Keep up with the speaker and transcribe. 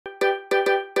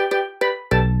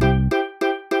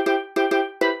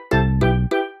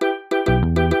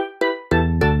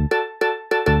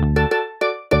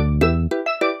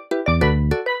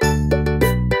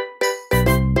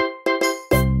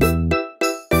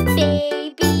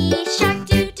Baby shark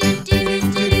doo doo doo doo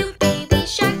doo doo. Baby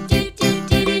shark doo doo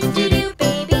doo doo doo doo.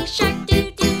 Baby shark doo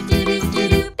doo doo doo doo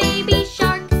doo. Baby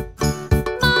shark.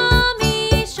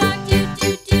 Mommy shark doo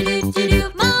doo doo doo doo doo.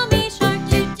 Mommy shark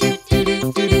doo doo doo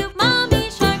doo doo doo. Mommy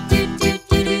shark doo doo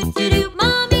doo doo doo doo.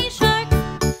 Mommy shark.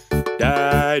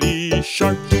 Daddy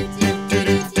shark doo doo doo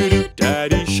doo doo doo.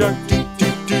 Daddy shark doo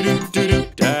doo doo doo doo doo.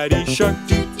 Daddy shark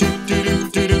doo doo doo doo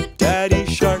doo doo. Daddy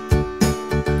shark.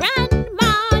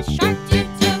 Grandma shark doo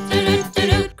doo doo doo doo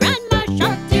doo. Grandma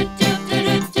shark doo doo doo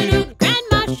doo doo doo.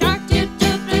 Grandma shark doo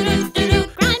doo doo doo doo doo.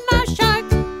 Grandma shark.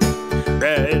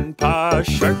 Grandpa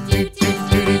shark doo doo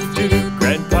doo doo doo doo.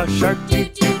 Grandpa shark doo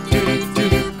doo doo doo doo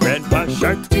doo. Grandpa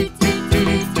shark doo doo doo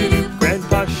doo doo doo.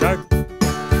 Grandpa shark.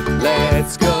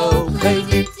 Let's go play.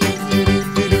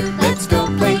 Let's go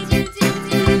play.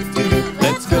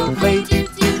 Let's go play.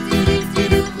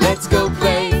 Let's go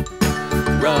play.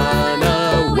 Run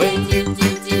away.